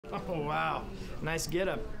Oh, wow. Nice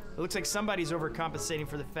getup. It looks like somebody's overcompensating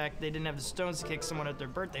for the fact they didn't have the stones to kick someone at their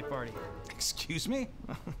birthday party. Excuse me?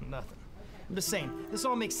 Nothing. I'm just saying, this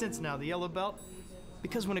all makes sense now, the yellow belt.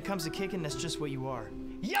 Because when it comes to kicking, that's just what you are.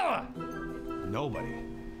 Yella! Nobody,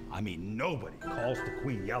 I mean nobody, calls the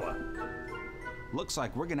queen Yella. Looks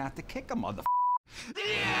like we're gonna have to kick a mother.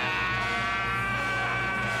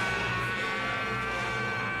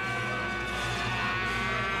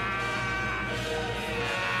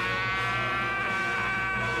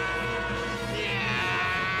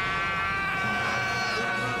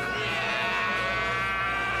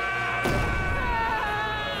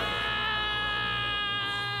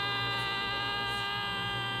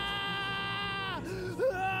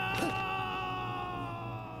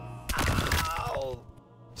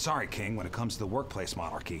 Sorry, King, when it comes to the workplace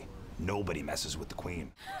monarchy, nobody messes with the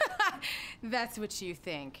queen. That's what you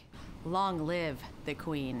think. Long live the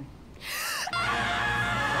queen.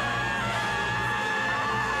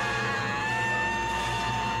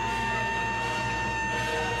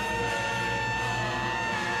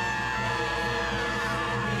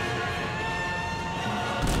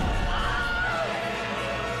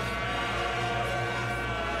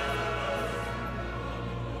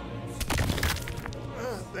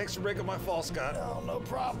 Thanks for breaking my fall, Scott. Oh, no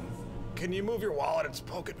problem. Can you move your wallet? It's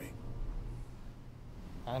poking me.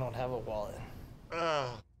 I don't have a wallet.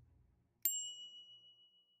 Oh.